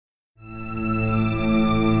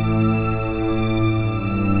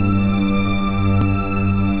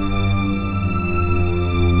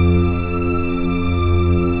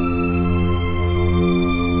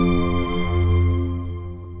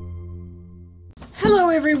Hello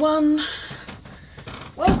everyone,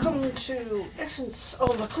 welcome to Essence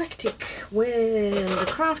of Eclectic, where the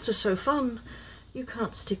crafts are so fun you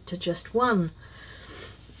can't stick to just one.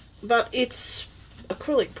 But it's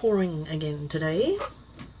acrylic pouring again today,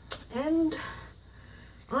 and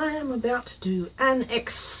I am about to do an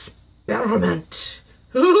experiment.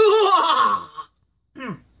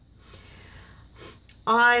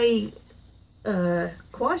 I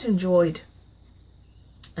quite enjoyed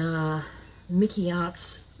Mickey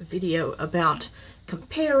Art's video about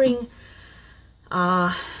comparing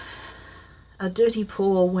a dirty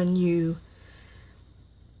pour when you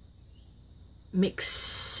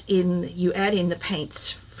add in the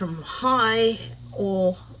paints from high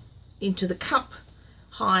or into the cup,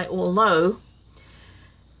 high or low.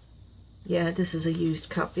 Yeah, this is a used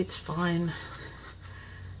cup, it's fine,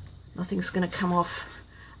 nothing's going to come off.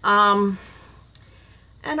 And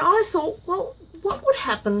I thought, well, what would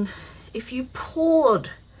happen if you poured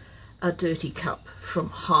a dirty cup from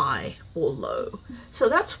high or low? So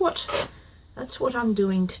that's what I'm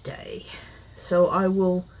doing today. So I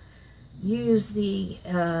will use the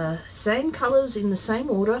same colors in the same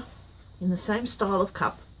order, in the same style of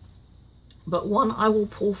cup, but one I will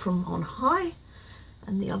pour from on high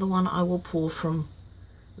and the other one I will pour from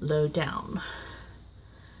low down.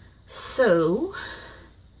 So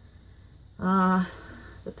the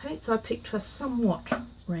paints I picked are somewhat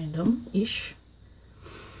random-ish.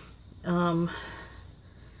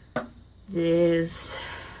 There's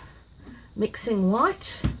Mixing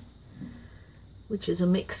White, which is a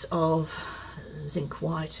mix of zinc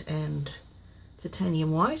white and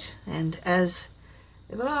titanium white, and as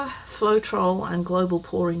ever, Floetrol and global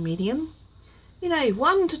pouring medium in a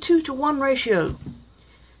 1:2:1 ratio.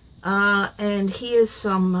 And here's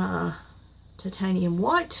some titanium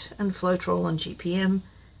white and Floetrol and GPM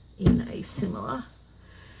in a similar.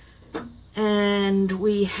 And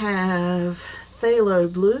we have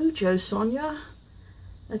Phthalo blue, Joe Sonja.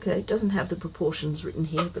 Okay, it doesn't have the proportions written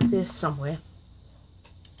here, but they're somewhere.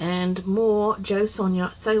 And more Joe Sonja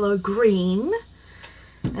Phthalo green.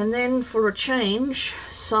 And then for a change,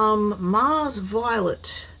 some Mars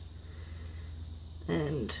violet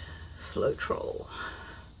and Floetrol.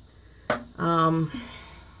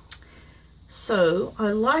 So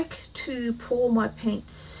I like to pour my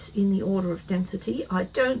paints in the order of density. I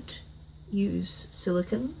don't use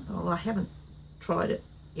silicone, or I haven't tried it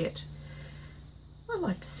yet. I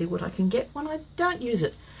like to see what I can get when I don't use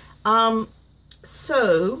it.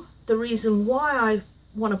 So the reason why I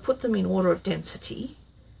want to put them in order of density,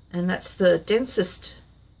 and that's the densest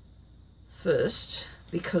first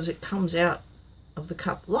because it comes out of the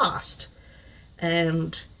cup last,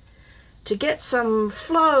 and to get some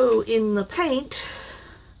flow in the paint,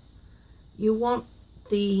 you want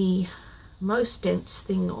the most dense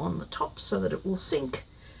thing on the top so that it will sink,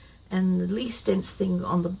 and the least dense thing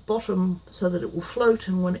on the bottom so that it will float,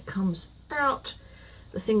 and when it comes out,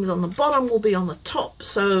 the things on the bottom will be on the top,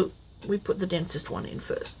 so we put the densest one in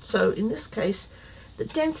first. So in this case, the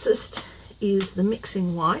densest is the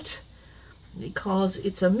Mixing White, because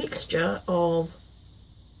it's a mixture of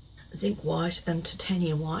zinc white and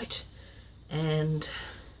titanium white, and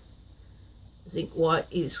zinc white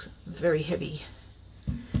is very heavy.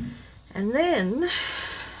 And then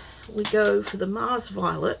we go for the Mars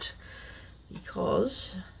violet,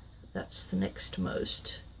 because that's the next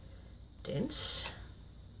most dense.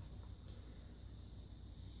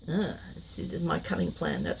 This is my cutting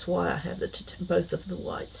plan, that's why I have both of the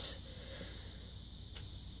whites.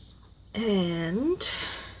 And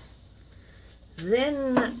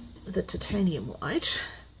then the titanium white,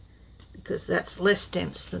 because that's less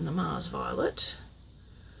dense than the Mars violet.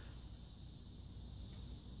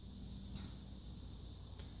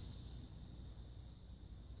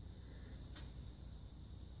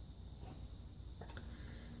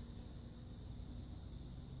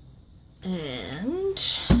 And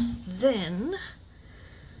then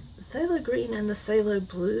the Phthalo green and the Phthalo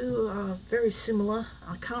blue are very similar.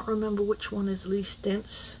 I can't remember which one is least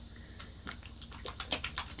dense.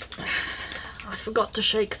 I forgot to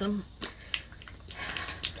shake them.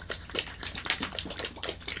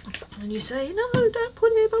 And you say, no, don't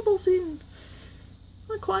put air bubbles in.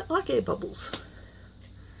 I quite like air bubbles.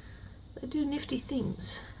 They do nifty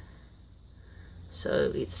things.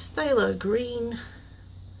 So it's Phthalo green,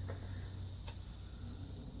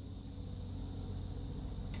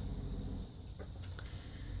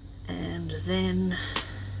 and then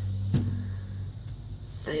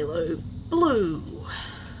Phthalo blue.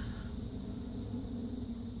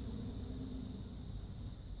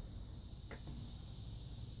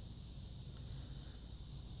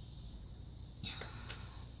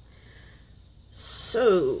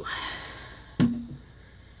 So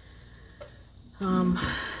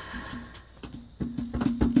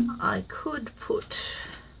I could put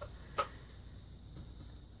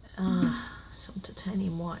some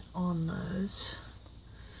titanium white on those.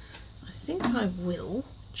 I think I will,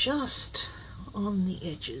 just on the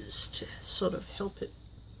edges to sort of help it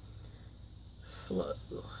flow.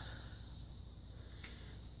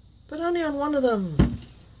 But only on one of them,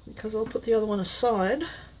 because I'll put the other one aside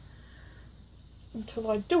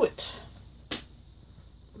until I do it.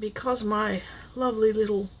 Because my lovely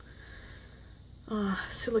little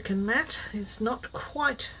silicone mat is not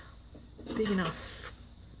quite big enough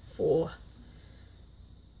for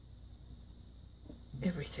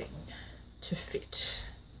everything to fit.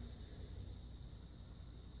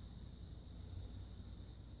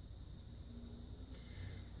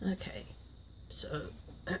 Okay, so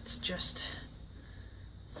that's just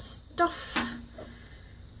stuff,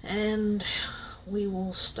 and we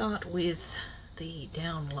will start with the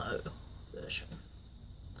down low version,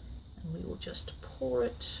 and we will just pour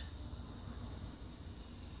it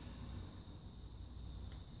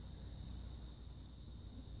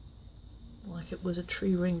like it was a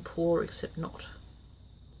tree ring pour, except not.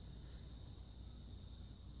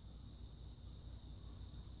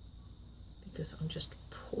 Because I'm just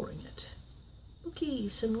pouring it. Looky,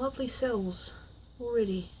 some lovely cells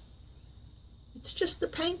already. It's just the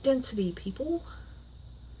paint density, people.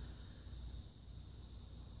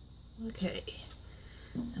 Okay,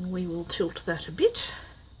 and we will tilt that a bit.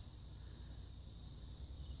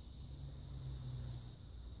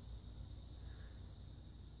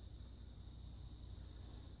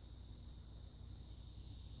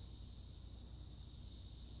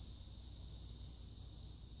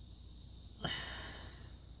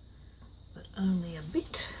 But only a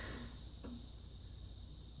bit.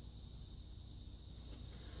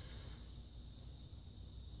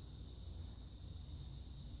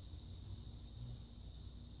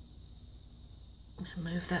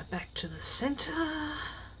 Move that back to the center,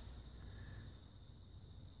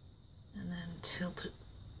 and then tilt it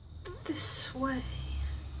this way,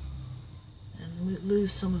 and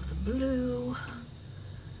lose some of the blue,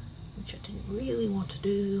 which I didn't really want to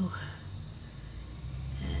do,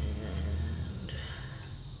 and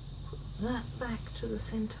put that back to the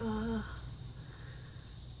center,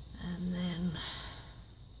 and then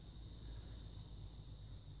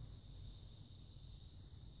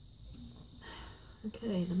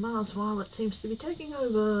okay, the Mars Violet seems to be taking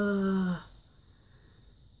over.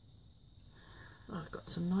 Oh, I've got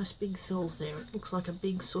some nice big cells there. It looks like a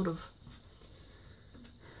big sort of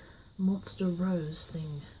monster rose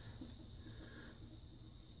thing.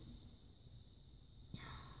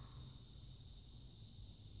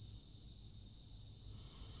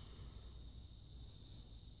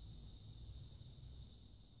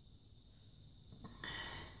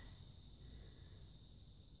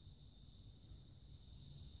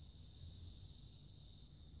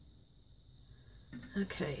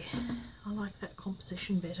 Okay, I like that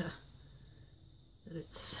composition better, that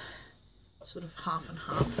it's sort of half and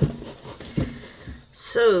half.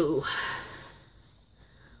 So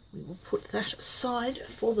we will put that aside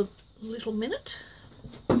for the little minute.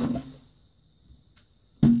 And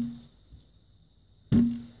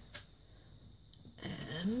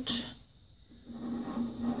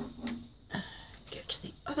get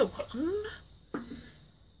the other one.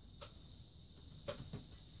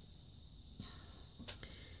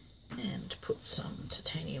 And put some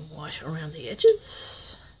titanium white around the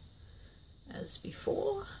edges, as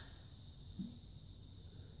before.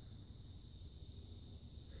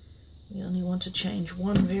 We only want to change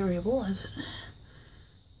one variable,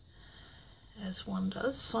 as one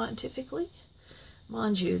does scientifically.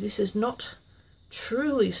 Mind you, this is not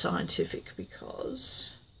truly scientific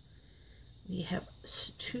because we have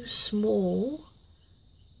too small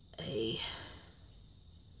a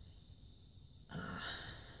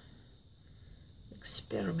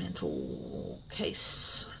experimental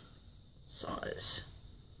case size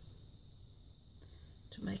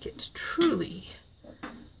to make it truly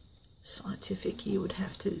scientific. You would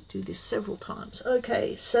have to do this several times.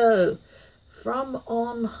 Okay, so from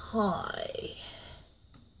on high,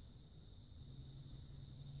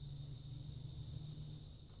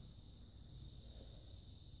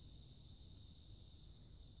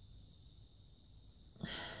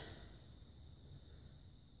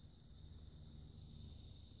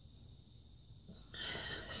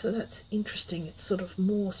 so that's interesting. It's sort of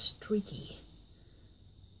more streaky.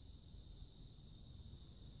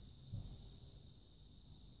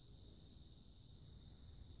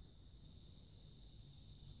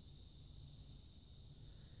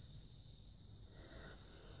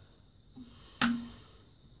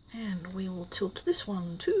 And we will tilt this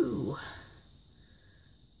one too.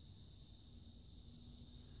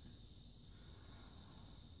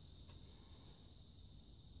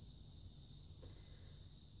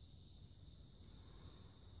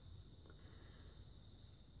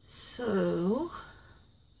 So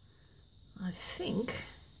I think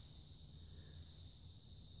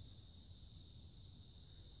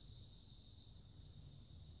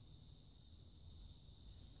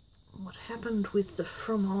what happened with the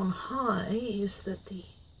From On High is that the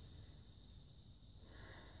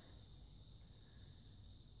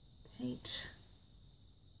paint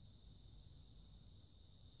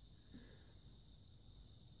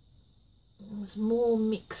was more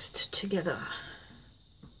mixed together.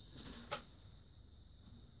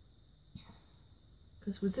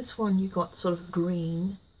 Because with this one you got sort of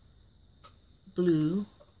green, blue,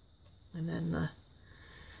 and then the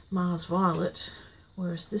Mars Violet,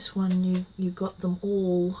 whereas this one you got them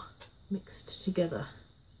all mixed together.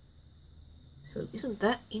 So isn't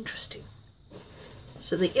that interesting?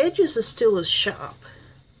 So the edges are still as sharp.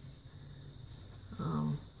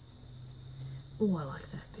 Oh, I like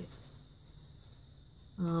that bit.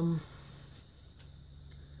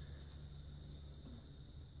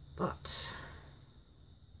 But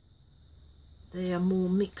they are more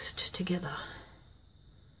mixed together.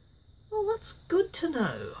 Well, that's good to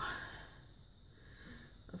know.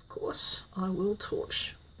 Of course, I will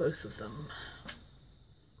torch both of them.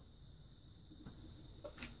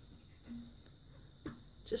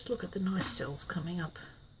 Just look at the nice cells coming up.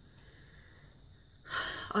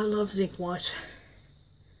 I love zinc white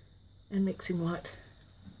and mixing white.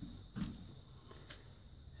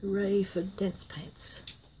 Hooray for dense paints.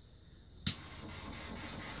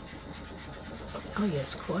 Oh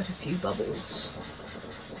yes, quite a few bubbles.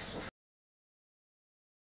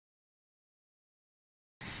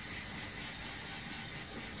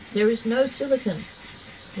 There is no silicone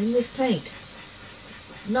in this paint.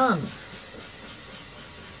 None.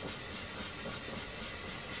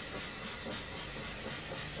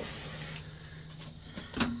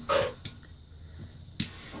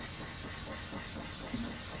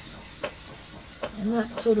 And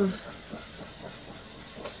that sort of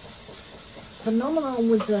phenomenon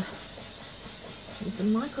with the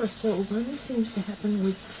microcells only seems to happen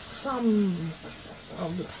with some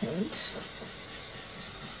of the paint.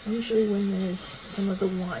 Usually when there's some of the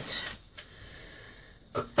white.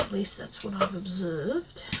 At least that's what I've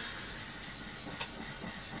observed.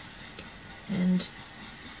 And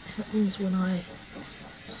it happens when I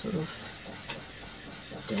sort of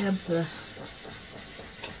dab the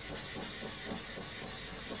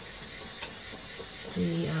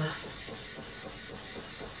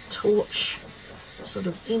torch sort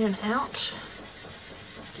of in and out,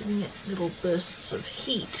 giving it little bursts of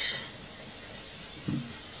heat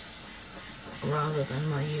rather than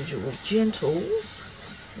my usual gentle,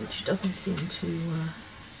 which doesn't seem to,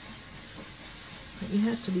 but you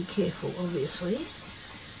have to be careful obviously,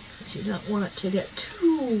 because you don't want it to get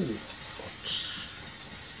too hot.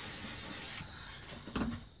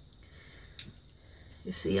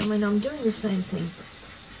 You see, I mean, I'm doing the same thing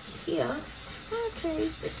here. Okay,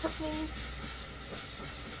 it's happening.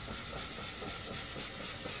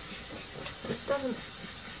 But it doesn't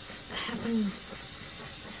happen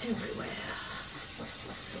everywhere.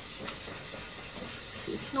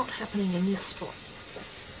 See, it's not happening in this spot.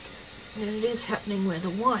 And it is happening where the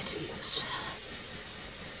white is.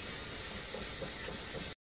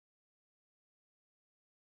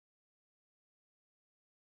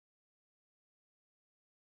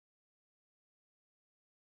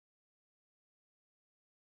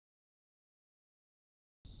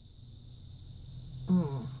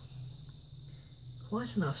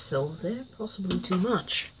 Quite enough cells there, possibly too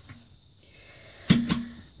much.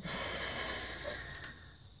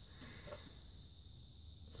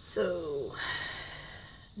 So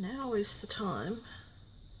now is the time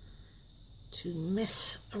to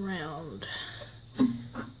mess around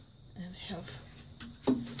and have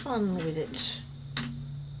fun with it.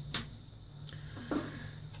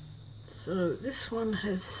 So this one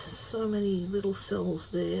has so many little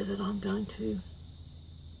cells there that I'm going to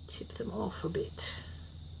tip them off a bit.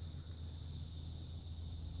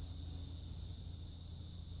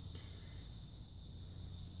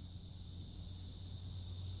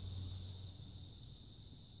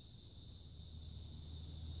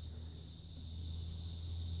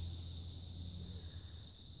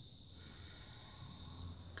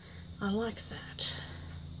 I like that.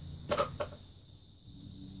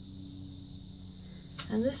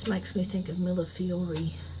 And this makes me think of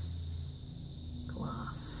Millefiori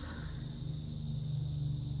glass.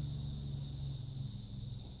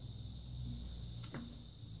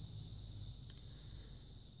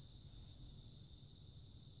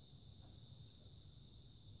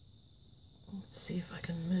 Let's see if I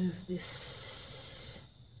can move this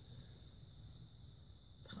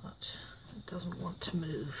part. It doesn't want to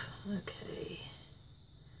move. Okay.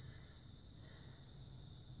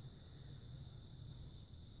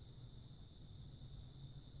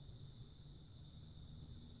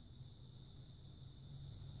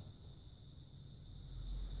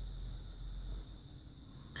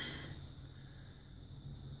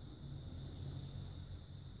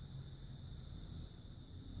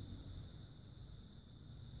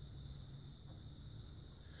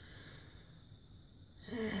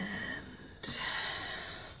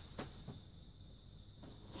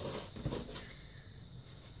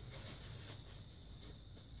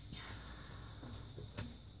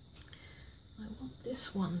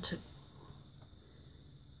 This one to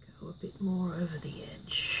go a bit more over the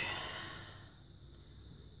edge.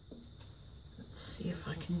 Let's see if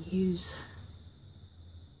I can use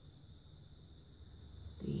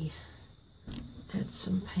the add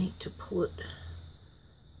some paint to pull it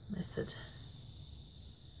method.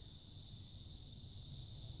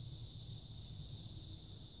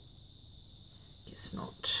 Guess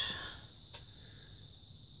not.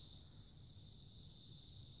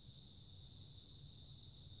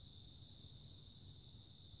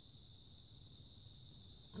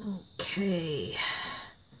 Okay,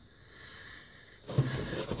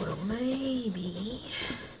 well maybe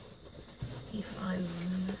if I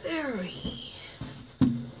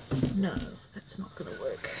no, that's not going to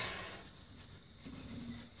work.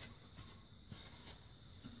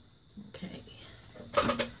 Okay,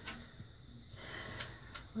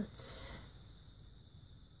 let's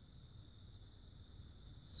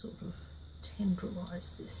sort of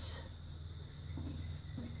tendrilize this.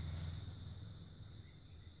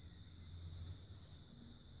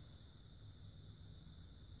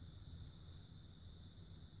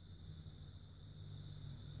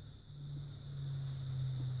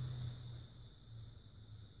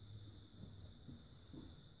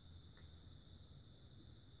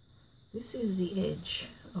 This is the edge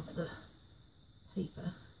of the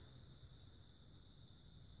paper,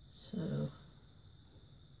 so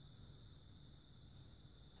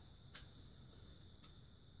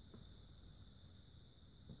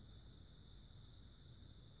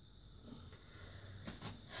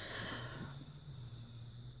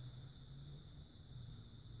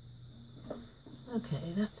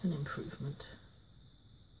okay, that's an improvement.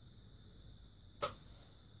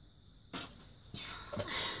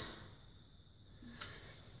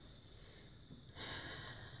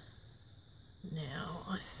 Now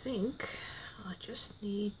I think I just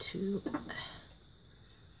need to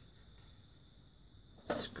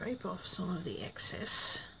scrape off some of the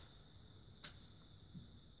excess.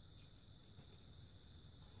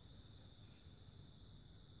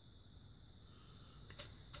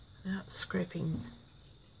 Without scraping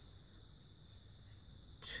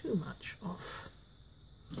too much off.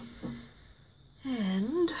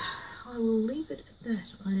 And I will leave it at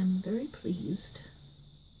that. I am very pleased.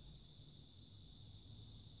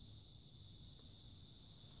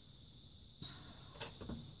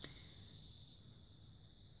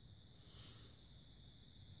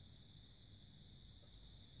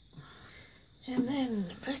 And then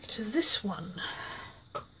back to this one,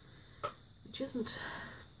 which isn't,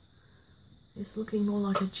 it's looking more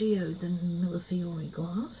like a geode than Millefiori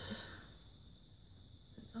glass.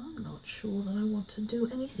 But I'm not sure that I want to do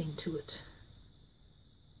anything to it,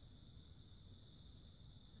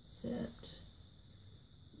 except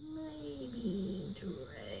maybe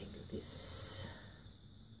drag this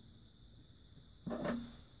a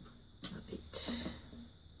bit.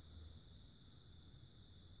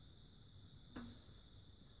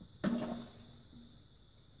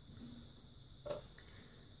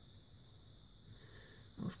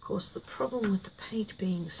 Of course, the problem with the paint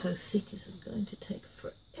being so thick is it's going to take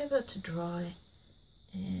forever to dry,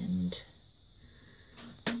 and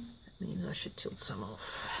that means I should tilt some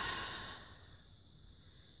off.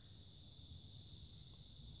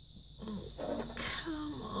 Oh,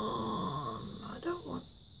 come on, I don't want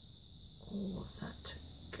all of that to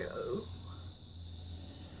go.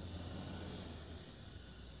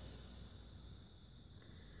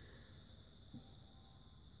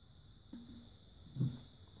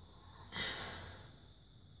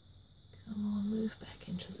 Move back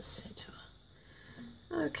into the center.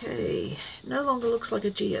 Okay, no longer looks like a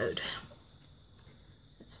geode.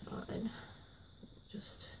 That's fine.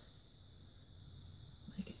 Just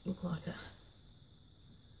make it look like a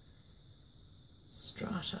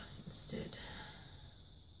strata instead.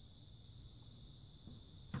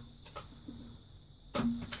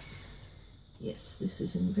 Yes, this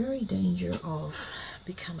is in very danger of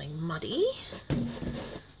becoming muddy,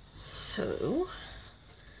 so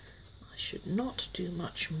I should not do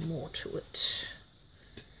much more to it.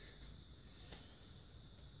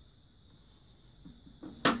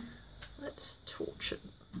 Let's torch it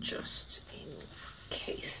just in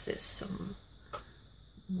case there's some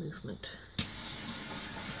movement.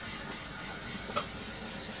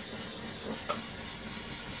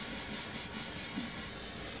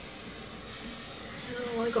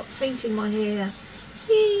 Oh, I got paint in my hair.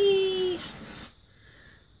 Yay!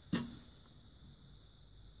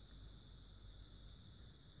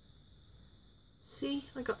 See,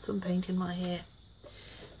 I got some paint in my hair.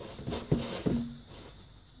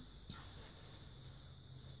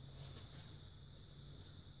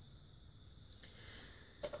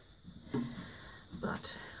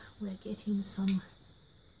 But we're getting some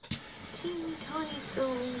teeny tiny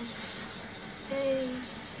souls. Yay!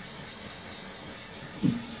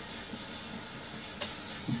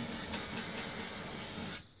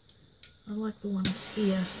 I like the ones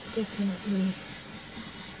here, definitely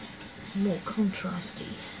more contrasty.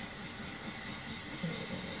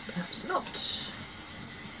 Or perhaps not.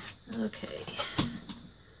 Okay,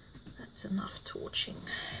 that's enough torching.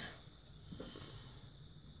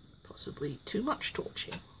 Possibly too much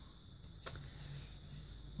torching.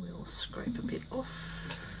 We'll scrape a bit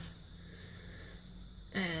off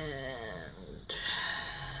and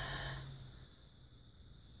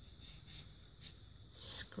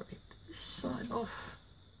scrape this side off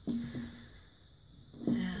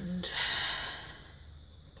and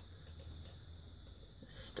the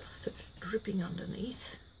stuff that's dripping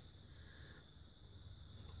underneath.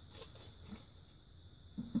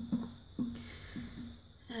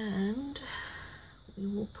 And we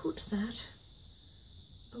will put that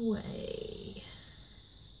away.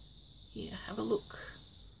 Here, have a look.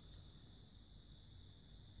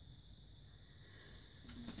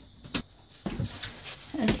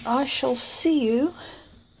 And I shall see you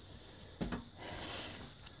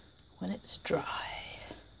when it's dry.